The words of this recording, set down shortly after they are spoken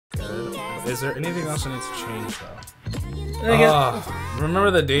Is there anything else I need to change though?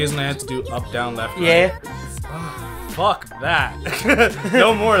 Remember the days when I had to do up, down, left, right? Yeah. Fuck that.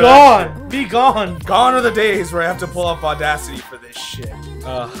 No more of Gone. that shit. Be gone. Gone are the days where I have to pull up Audacity for this shit.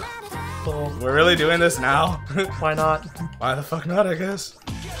 Cool. We're really doing this now? Why not? Why the fuck not, I guess?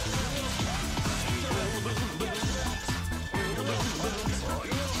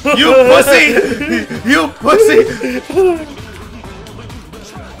 You pussy! You pussy!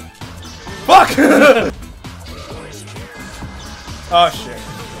 Fuck! Oh shit.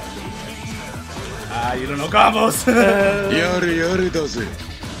 You don't know combos.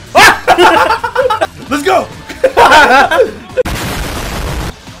 Let's go!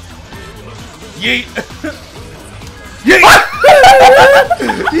 Yeet! Yeet!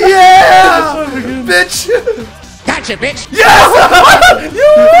 Yeah! Bitch! Gotcha, bitch! Yes!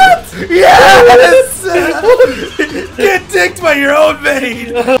 Yes! Get dicked by your own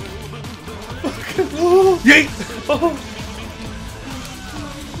maid! Yeet!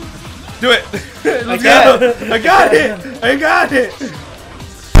 Do it! Let's go! I got it! I got it!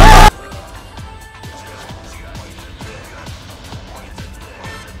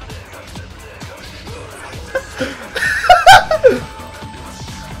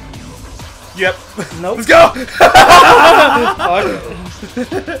 Yep. Nope. Let's go!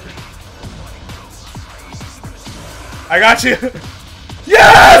 I got you!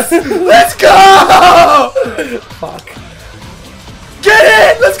 Yes! Let's go! Fuck. Get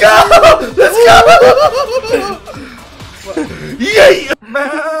it! Let's go! Let's go! Yay!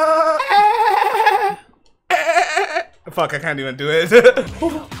 Fuck, I can't even do it.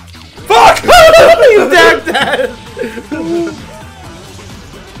 Fuck! You dabbed that!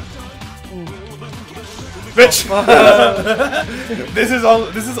 Bitch! This is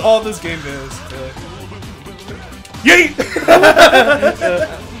all this game is. Yeet!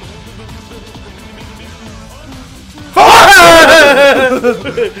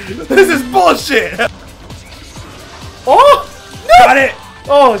 This is bullshit! Oh! No! Got it!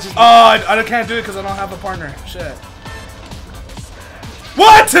 Oh, it's just. I can't do it because I don't have a partner. Shit.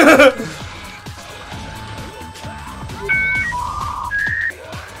 What?!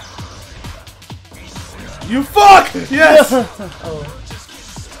 You fuck! Yes! Oh.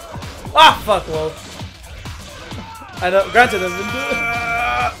 Ah, fuck, well. I know, granted, I've been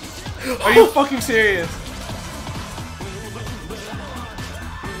doing it. Are you fucking serious?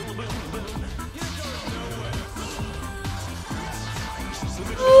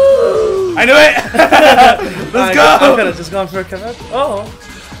 I knew it! Let's go! I could have just gone for a command. Oh.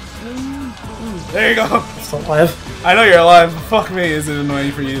 There you go. Still alive. I know you're alive, but fuck me, is it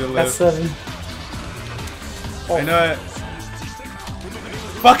annoying for you to live? That's 7. Oh. I know it.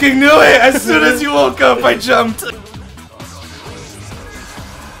 Fucking knew it! As soon as you woke up, I jumped.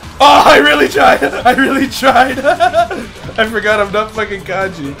 Oh, I really tried! I really tried! I forgot I'm not fucking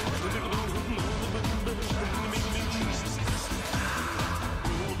Kanji.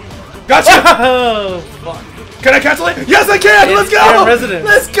 Gotcha! Oh, fuck. Can I cancel it? Yes, I can! Let's go! You're in residence.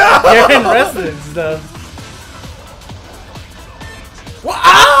 Let's go! You're in residence, though.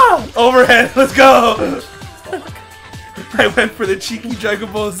 Ah! Overhead, let's go! I went for the cheeky Dragon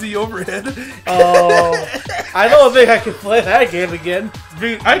Ball Z overhead. Oh, I don't think I can play that game again.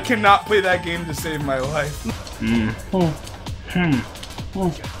 Dude, I cannot play that game to save my life. Fuck!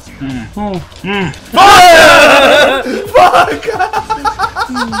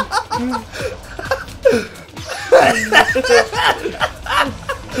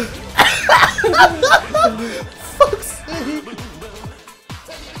 Fuck's sake.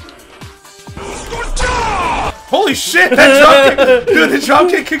 Holy shit, that drop kick! Dude, the drop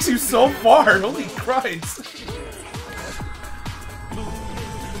kick kicks you so far! Holy Christ!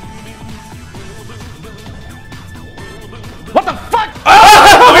 What the fuck?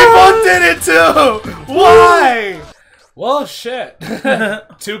 Oh, we both did it too! Why? Well, shit.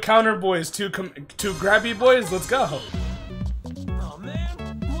 2 counter boys, 2 grabby boys, let's go. Oh man,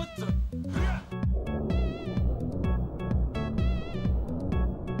 what the?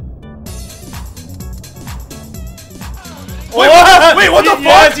 Wait, what the fuck?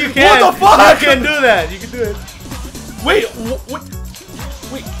 Yes, you can. What the fuck? You can do that. You can do it. Wait,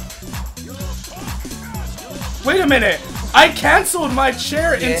 wait a minute. I canceled my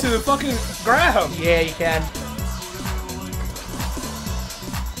chair into the fucking grab. Yeah, you can.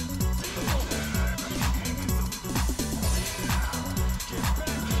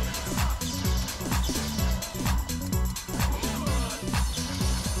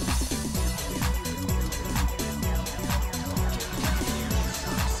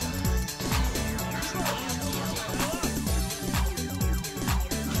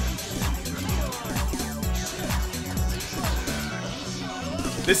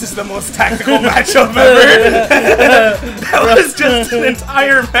 This is the most tactical matchup ever. That was just an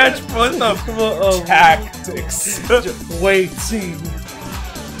entire match full of tactics. Waiting.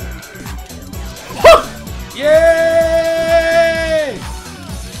 Yay!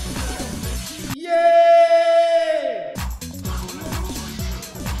 Yay!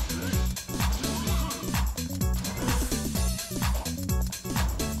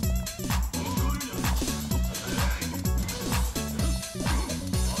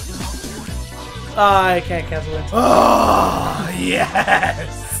 I can't cancel it. Oh,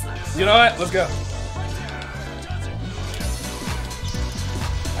 yes! You know what? Let's go.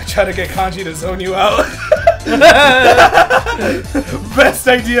 I try to get Kanji to zone you out. Best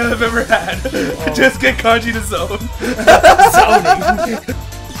idea I've ever had. Oh. Just get Kanji to zone. Zoning.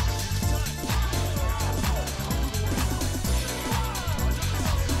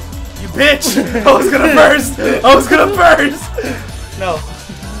 You bitch! I was gonna burst! I was gonna burst! No.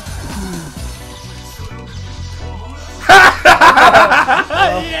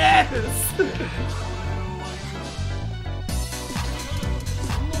 Yes!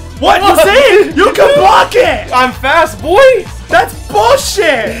 What? You see it? You can block it! I'm fast, boy! That's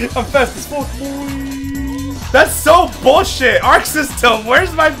bullshit! I'm fast as fuck, boy! That's so bullshit! Arc system,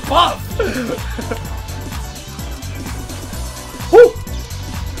 where's my buff? Woo!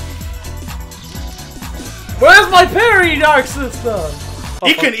 Where's my parry, Arc system?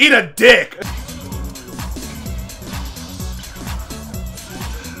 He can eat a dick!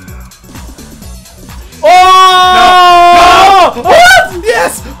 Oh! No! What?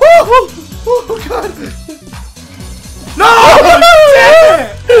 Yes! Oh, oh god! No! Damn it!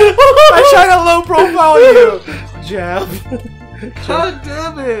 I tried to low profile you! Jab. God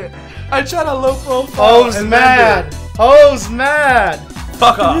damn it! I tried to low profile. Ho's mad! Ho's mad!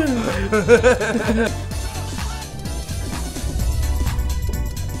 Fuck off!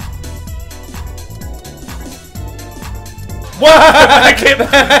 What? I can't.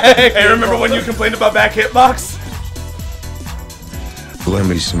 Hey, remember when you complained about back hitbox? Let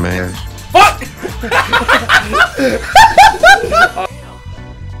me smash. Fuck!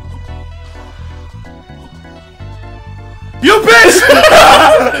 You bitch!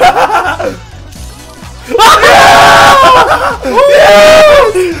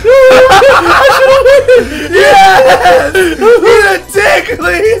 Yes! Eat a dick,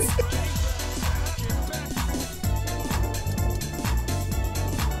 please!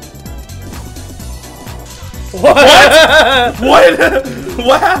 What?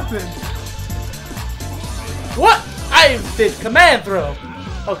 What happened? What? I did command throw.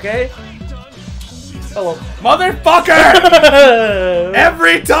 Okay. Hello. Motherfucker!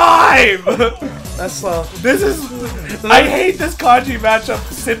 Every time! That's This is... I hate this Kanji matchup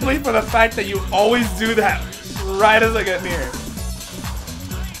simply for the fact that you always do that right as I get near.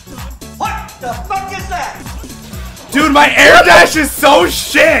 What the fuck is that? Dude, my air dash is so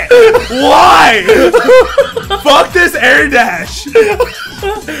shit! Why? Fuck this air dash!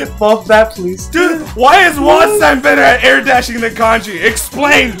 buff that, please. Dude, why is Watson better at air dashing than Kanji?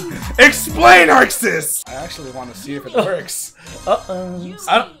 Explain! Explain, Arxis! I actually want to see if it works.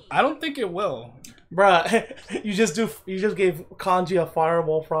 I don't think it will. Bruh, you just gave Kanji a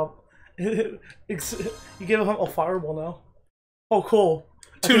fireball from. You gave him a fireball now. Oh, cool.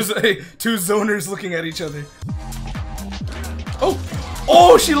 Two zoners looking at each other. Oh!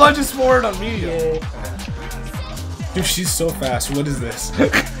 Oh, she lunges forward on me. Yeah. Dude, she's so fast. What is this?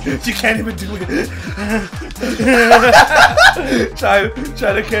 You can't even do it. try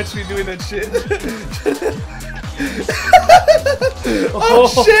to catch me doing that shit. Oh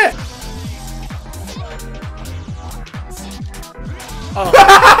shit! Oh.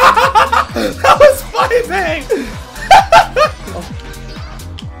 That was funny thing.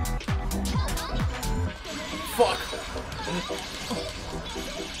 Fuck.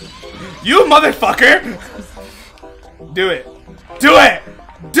 You motherfucker! Do it! Do it!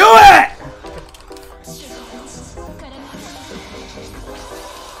 Do it!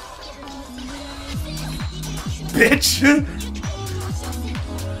 Bitch!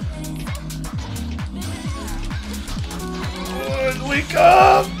 Wake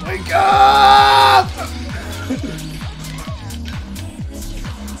up! Wake up!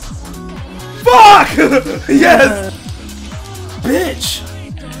 Fuck! Yes! Bitch!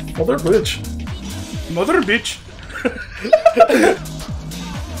 Mother bitch. Mother bitch.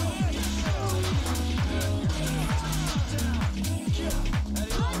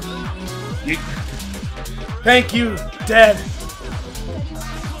 Thank you, Dad.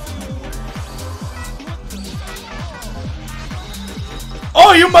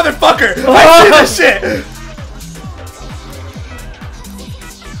 Oh, you motherfucker! I see this shit!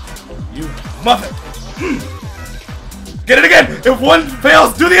 Muffin. Get it again. If one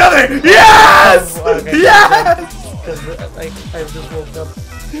fails, do the other. Yes. Okay. Yes. I just woke up.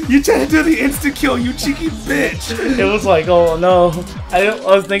 You tried to do the instant kill, you cheeky bitch. It was like, oh no. I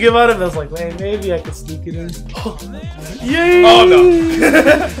was thinking about it, and I was like, man, maybe I could sneak it in. Yay! Oh no.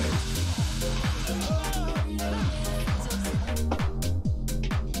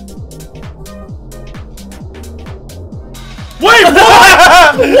 Wait,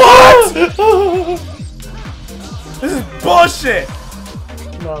 what? What? This is bullshit.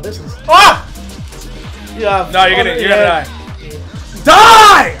 No, this is. Ah! Yeah. No, you're gonna die. Yeah.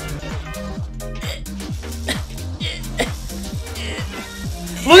 Die!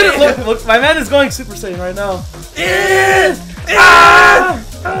 Look at it! Look! My man is going Super Saiyan right now.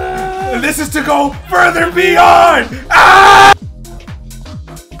 And this is to go further beyond. Ah!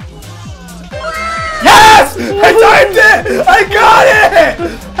 Yes! I timed it! I got it!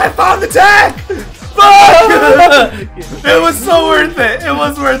 I found the tech! Fuck! It was so worth it! It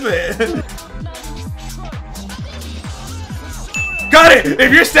was worth it! Got it!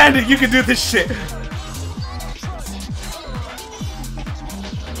 If you're standing, you can do this shit!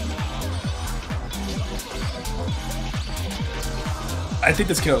 I think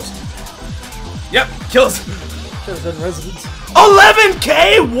this kills. Yep, kills! Should have done residence.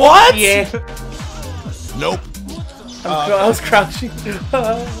 11K? What? Yeah. Nope. I was crouching.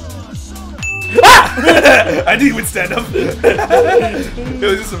 I didn't even stand up. It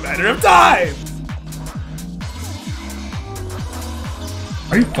was just a matter of time.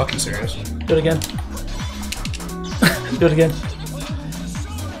 Are you fucking serious? Do it again. Do it again.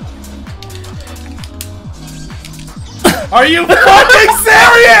 Are you fucking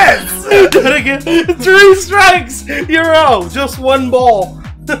serious? Do it again. 3 strikes. You're out. Just 1 ball.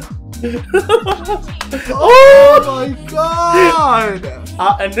 Oh my god!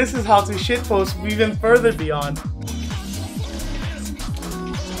 And this is how to shitpost even further beyond.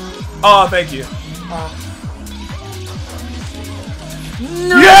 Oh, thank you.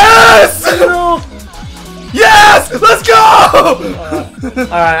 No. Yes! No! Yes! Let's go!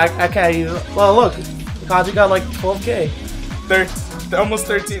 Alright, I can't even. Well, look. Kanji got like 12K. Almost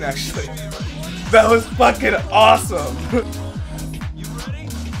 13, actually. That was fucking awesome.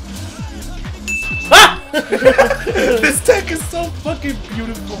 This tech is so fucking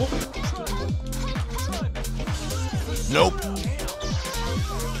beautiful. Nope.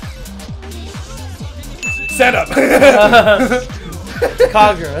 Set up.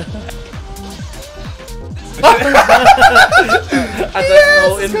 Kagura. I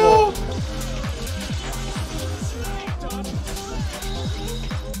no info.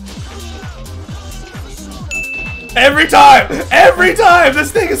 Every time!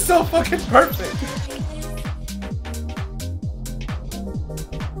 This thing is so fucking perfect.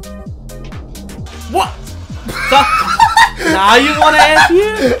 What? Now you want to ask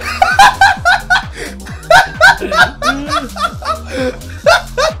you?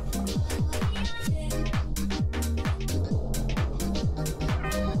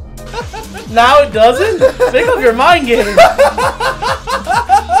 Now it doesn't? Make up your mind game.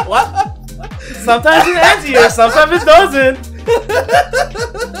 What? Sometimes it answers you, sometimes it doesn't.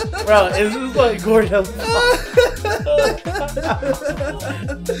 Bro, it's just like Gordon.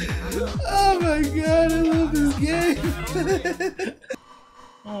 Oh my god, I love this game.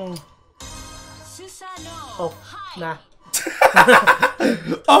 Oh, nah.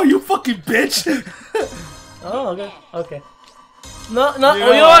 Oh, you fucking bitch. Oh, okay. Okay. No, no. You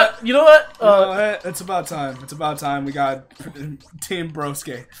know what? You know what? It's about time. It's about time. We got Team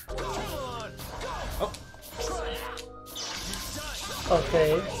Broske. Oh.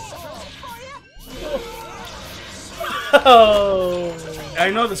 Okay. Oh. I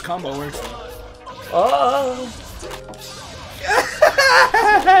know this combo works. Oh.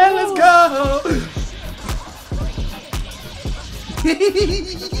 Let's go.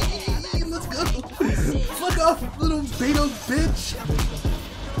 Let's go. Fuck off, little Beto bitch.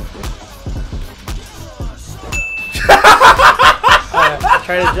 Alright,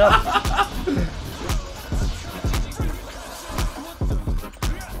 try to jump.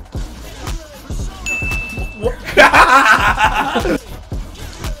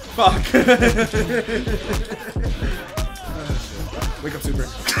 Fuck. Wake up, Super.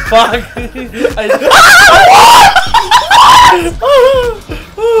 Fuck.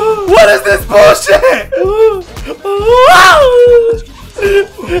 What is this bullshit?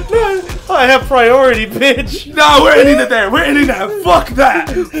 I have priority, bitch. No, we're ending it there. We're ending that. Fuck that.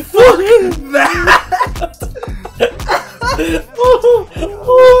 Fuck that.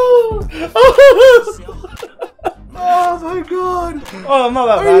 Oh my god. Oh, I'm not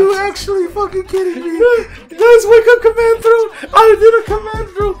that Are bad. you actually fucking kidding me? Guys, wake up command throw! I did a command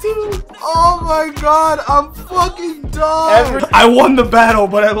throw too! Oh my god, I'm fucking done! I won the battle,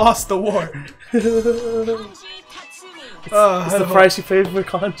 but I lost the war. It's the price you paid for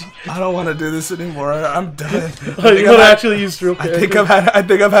Kanji. I don't want to do this anymore. I'm done. Oh, you gotta actually use real characters. I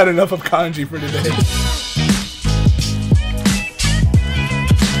think I've had enough of Kanji for today.